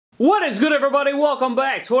What is good, everybody? Welcome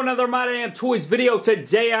back to another My Damn Toys video.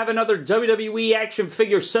 Today I have another WWE action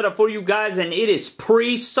figure setup for you guys, and it is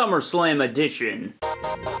pre-Summerslam edition.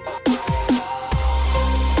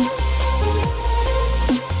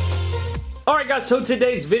 Alright guys, so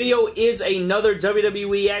today's video is another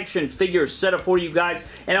WWE action figure setup for you guys,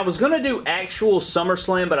 and I was going to do actual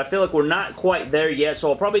SummerSlam, but I feel like we're not quite there yet, so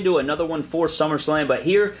I'll probably do another one for SummerSlam, but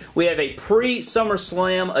here we have a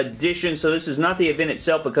pre-SummerSlam edition, so this is not the event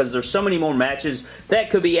itself because there's so many more matches that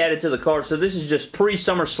could be added to the card, so this is just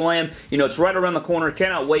pre-SummerSlam. You know, it's right around the corner,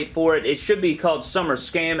 cannot wait for it. It should be called Summer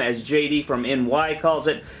Scam, as JD from NY calls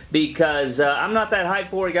it, because I'm not that hyped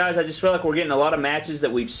for it, guys. I just feel like we're getting a lot of matches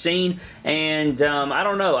that we've seen, and I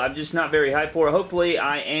don't know. I'm just not very hyped for it. Hopefully,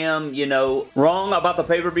 I am, you know, wrong about the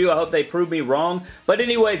pay-per-view. I hope they prove me wrong. But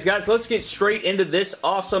anyways, guys, let's get straight into this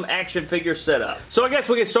awesome action figure setup. So I guess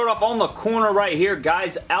we can start off on the corner right here,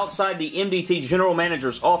 guys. Outside the MDT General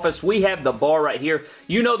Manager's office, we have the Bar right here.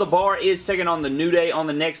 You know the Bar is taking on the New Day on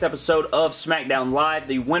the next episode of SmackDown Live.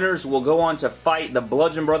 The winners will go on to fight the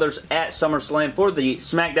Bludgeon Brothers at SummerSlam for the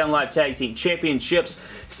SmackDown Live Tag Team Championships.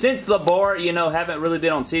 Since the Bar, you know, haven't really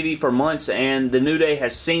been on TV for months, and the New Day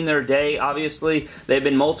has seen their day, obviously. They've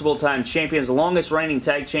been multiple-time champions, longest reigning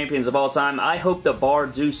tag champions of all time. I hope the Bar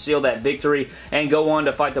do seal that victory and go on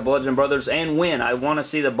to fight the Bludgeon Brothers and win. I want to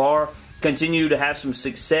see the Bar continue to have some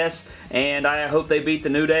success, and I hope they beat the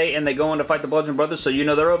New Day and they go on to fight the Bludgeon Brothers. So, you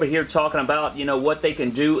know, they're over here talking about, you know, what they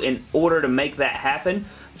can do in order to make that happen.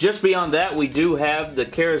 Just beyond that, we do have the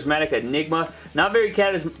charismatic Enigma. Not very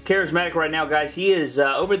charismatic right now, guys. He is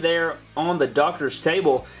over there on the doctor's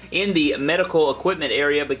table in the medical equipment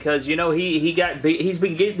area because, you know, he's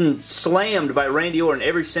been getting slammed by Randy Orton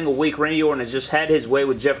every single week. Randy Orton has just had his way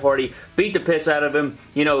with Jeff Hardy, beat the piss out of him,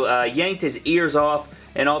 you know, yanked his ears off,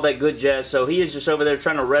 and all that good jazz. So he is just over there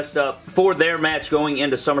trying to rest up for their match going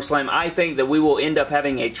into SummerSlam. I think that we will end up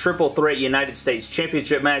having a triple threat United States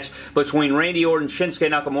Championship match between Randy Orton, Shinsuke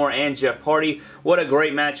Nakamura, and Jeff Hardy. What a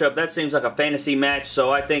great matchup. That seems like a fantasy match,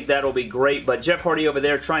 so I think that'll be great. But Jeff Hardy over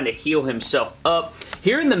there trying to heal himself up.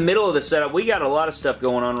 Here in the middle of the setup, we got a lot of stuff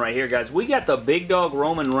going on right here, guys. We got the Big Dog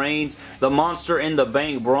Roman Reigns, the Monster in the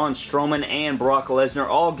Bank Braun Strowman, and Brock Lesnar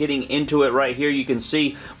all getting into it right here. You can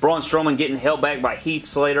see Braun Strowman getting held back by Heath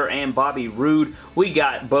Slater and Bobby Roode. We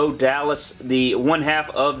got Bo Dallas, the one half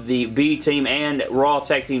of the B Team and Raw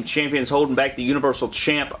Tag Team Champions, holding back the Universal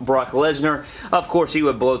Champ Brock Lesnar. Of course, he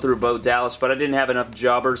would blow through Bo Dallas, but I didn't have enough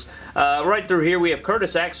jobbers. Right through here, we have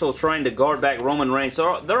Curtis Axel trying to guard back Roman Reigns.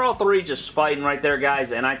 So they're all three just fighting right there,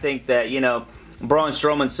 guys, and I think that, you know, Braun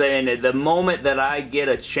Strowman saying that the moment that I get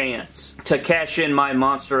a chance to cash in my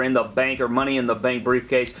Monster in the Bank or Money in the Bank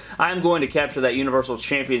briefcase, I'm going to capture that Universal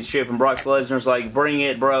Championship. And Brock Lesnar's like, bring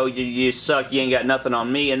it, bro. You suck. You ain't got nothing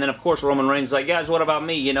on me. And then, of course, Roman Reigns is like, guys, what about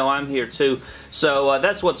me? You know, I'm here too. So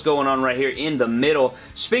that's what's going on right here in the middle.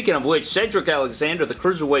 Speaking of which, Cedric Alexander, the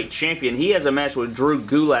Cruiserweight Champion, he has a match with Drew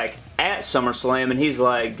Gulak at SummerSlam, and he's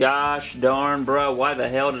like, gosh darn, bro, why the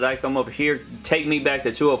hell did I come over here? Take me back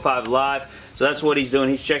to 205 Live. So that's what he's doing.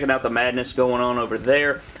 He's checking out the madness going on over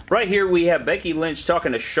there. Right here we have Becky Lynch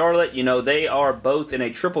talking to Charlotte. You know, they are both in a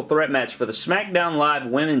triple threat match for the SmackDown Live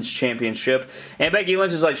Women's Championship. And Becky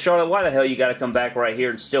Lynch is like, Charlotte, why the hell you got to come back right here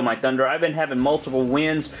and steal my thunder? I've been having multiple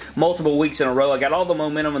wins, multiple weeks in a row. I got all the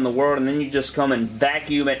momentum in the world, and then you just come and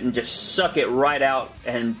vacuum it and just suck it right out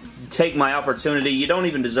and take my opportunity. You don't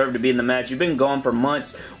even deserve to be in the match. You've been gone for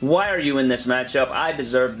months. Why are you in this matchup? I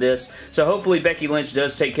deserve this. So hopefully Becky Lynch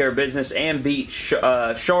does take care of business and beat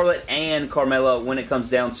Charlotte and Carmella when it comes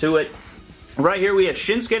down to it. Right here we have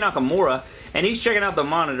Shinsuke Nakamura, and he's checking out the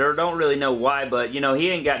monitor. Don't really know why, but, you know, he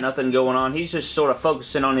ain't got nothing going on. He's just sort of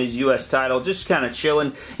focusing on his U.S. title, just kind of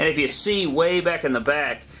chilling. And if you see way back in the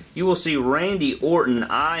back, you will see Randy Orton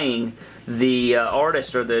eyeing the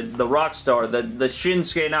artist or the rock star, the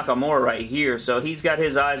Shinsuke Nakamura right here. So he's got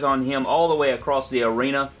his eyes on him all the way across the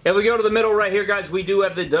arena. If we go to the middle right here, guys, we do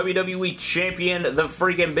have the WWE Champion, the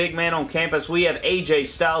freaking big man on campus. We have AJ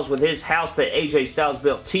Styles with his House That AJ Styles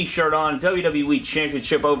Built t-shirt on, WWE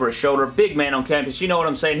Championship over his shoulder, big man on campus. You know what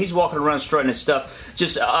I'm saying? He's walking around strutting his stuff.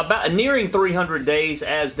 Just about nearing 300 days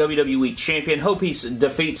as WWE Champion. Hope he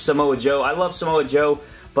defeats Samoa Joe. I love Samoa Joe.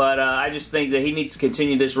 But I just think that he needs to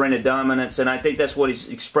continue this reign of dominance, and I think that's what he's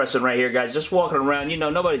expressing right here, guys. Just walking around, you know,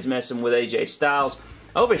 nobody's messing with AJ Styles.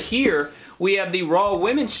 Over here, we have the Raw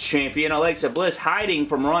Women's Champion, Alexa Bliss, hiding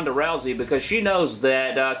from Ronda Rousey because she knows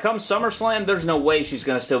that come SummerSlam, there's no way she's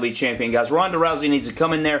going to still be champion, guys. Ronda Rousey needs to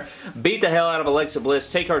come in there, beat the hell out of Alexa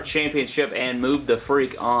Bliss, take her championship, and move the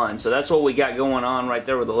freak on. So that's what we got going on right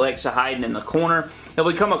there with Alexa hiding in the corner. If If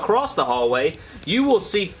we come across the hallway, you will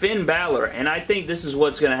see Finn Balor, and I think this is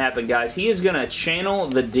what's going to happen, guys. He is going to channel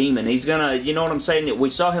the demon. He's going to, you know what I'm saying? We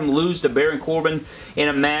saw him lose to Baron Corbin in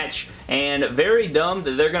a match, and very dumb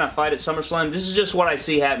that they're going to fight at SummerSlam. This is just what I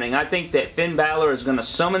see happening. I think that Finn Balor is going to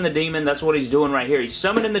summon the demon. That's what he's doing right here. He's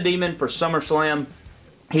summoning the demon for SummerSlam.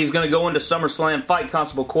 He's going to go into SummerSlam, fight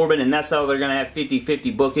Constable Corbin, and that's how they're going to have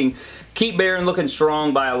 50-50 booking. Keep Baron looking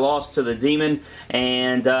strong by a loss to the Demon,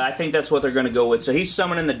 and I think that's what they're going to go with. So he's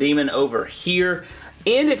summoning the Demon over here.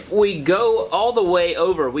 And if we go all the way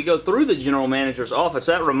over, we go through the General Manager's office.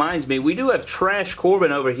 That reminds me, we do have Trash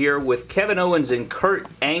Corbin over here with Kevin Owens and Kurt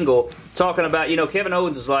Angle talking about, you know, Kevin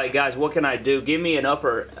Owens is like, guys, what can I do? Give me an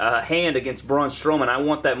upper hand against Braun Strowman. I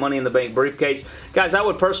want that Money in the Bank briefcase. Guys, I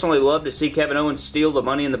would personally love to see Kevin Owens steal the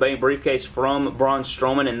Money in the Bank briefcase from Braun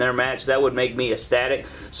Strowman in their match. That would make me ecstatic.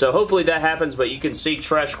 So hopefully that happens, but you can see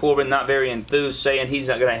Trash Corbin not very enthused, saying he's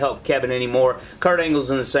not going to help Kevin anymore. Kurt Angle's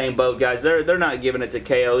in the same boat, guys. They're not giving it to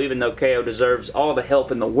KO, even though KO deserves all the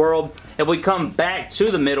help in the world. If we come back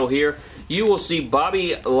to the middle here, you will see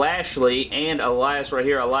Bobby Lashley and Elias right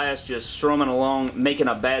here. Elias just strumming along, making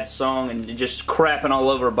a bad song, and just crapping all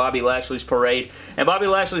over Bobby Lashley's parade. And Bobby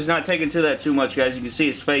Lashley's not taking to that too much, guys. You can see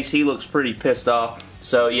his face. He looks pretty pissed off.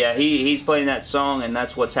 So, yeah, he's playing that song, and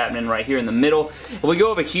that's what's happening right here in the middle. If we go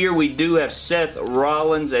over here, we do have Seth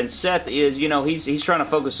Rollins, and Seth is, you know, he's trying to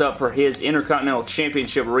focus up for his Intercontinental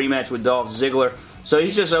Championship rematch with Dolph Ziggler. So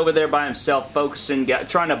he's just over there by himself, focusing,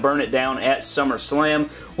 trying to burn it down at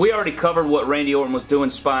SummerSlam. We already covered what Randy Orton was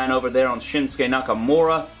doing, spying over there on Shinsuke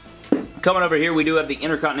Nakamura. Coming over here, we do have the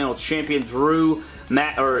Intercontinental Champion Dolph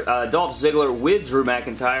Ziggler with Drew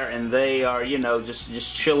McIntyre, and they are, you know,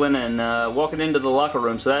 just chilling and walking into the locker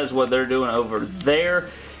room. So that is what they're doing over there.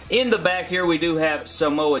 In the back here, we do have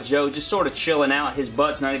Samoa Joe just sort of chilling out. His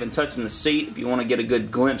butt's not even touching the seat, if you want to get a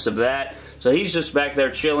good glimpse of that. So he's just back there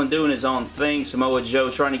chilling, doing his own thing. Samoa Joe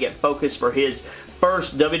trying to get focused for his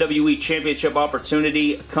first WWE Championship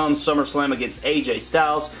opportunity come SummerSlam against AJ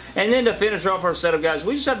Styles. And then to finish off our setup, guys,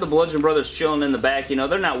 we just have the Bludgeon Brothers chilling in the back. You know,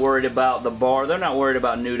 they're not worried about the bar. They're not worried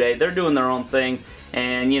about New Day. They're doing their own thing.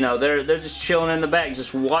 And, you know, they're just chilling in the back,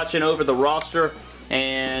 just watching over the roster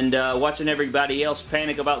and watching everybody else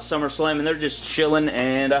panic about SummerSlam. And they're just chilling,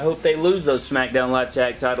 and I hope they lose those SmackDown Live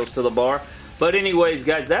Tag titles to the bar. But anyways,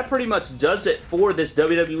 guys, that pretty much does it for this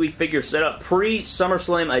WWE figure setup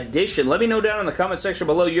pre-SummerSlam edition. Let me know down in the comment section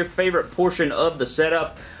below your favorite portion of the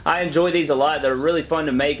setup. I enjoy these a lot. They're really fun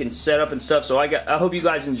to make and set up and stuff, so I hope you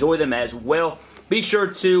guys enjoy them as well. Be sure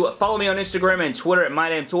to follow me on Instagram and Twitter at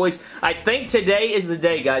MyDamnToys. I think today is the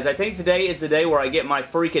day, guys. I think today is the day where I get my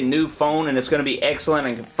freaking new phone, and it's going to be excellent.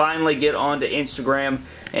 I can finally get onto Instagram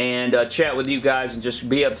and chat with you guys and just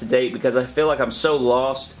be up to date, because I feel like I'm so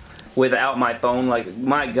lost without my phone. Like,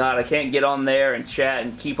 my God, I can't get on there and chat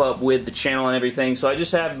and keep up with the channel and everything. So I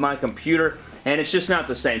just have my computer, and it's just not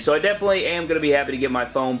the same. So I definitely am going to be happy to get my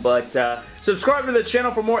phone. But subscribe to the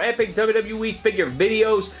channel for more epic WWE figure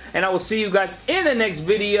videos, and I will see you guys in the next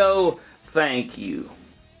video. Thank you.